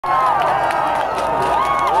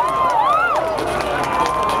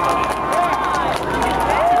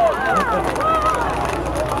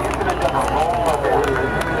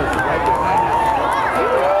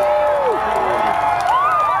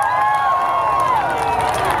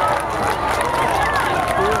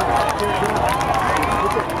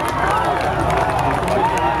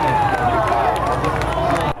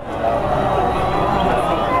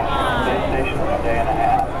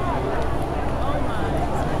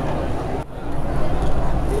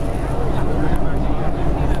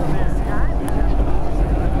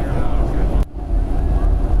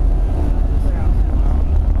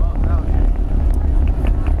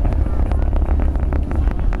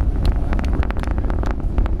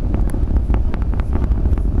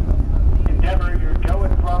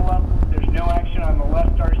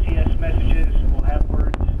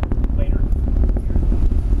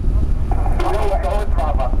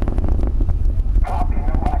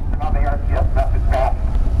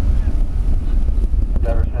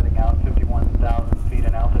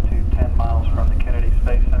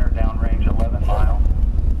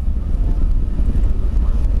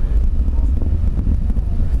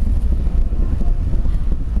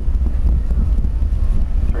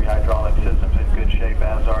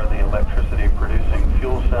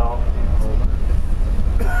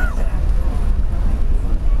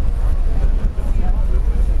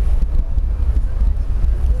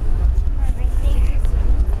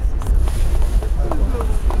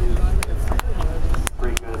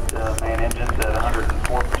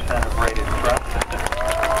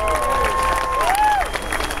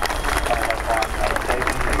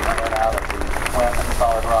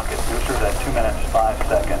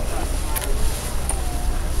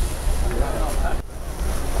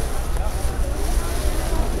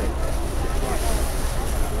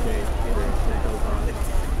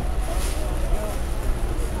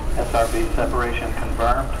SRB separation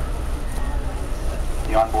confirmed.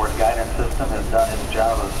 The onboard guidance system has done its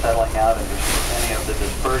job of settling out any of the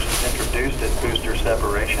dispersions introduced at booster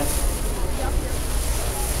separation.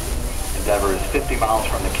 Endeavour is 50 miles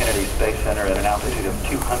from the Kennedy Space Center at an altitude of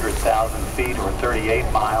 200,000 feet or 38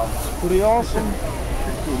 miles. Pretty awesome.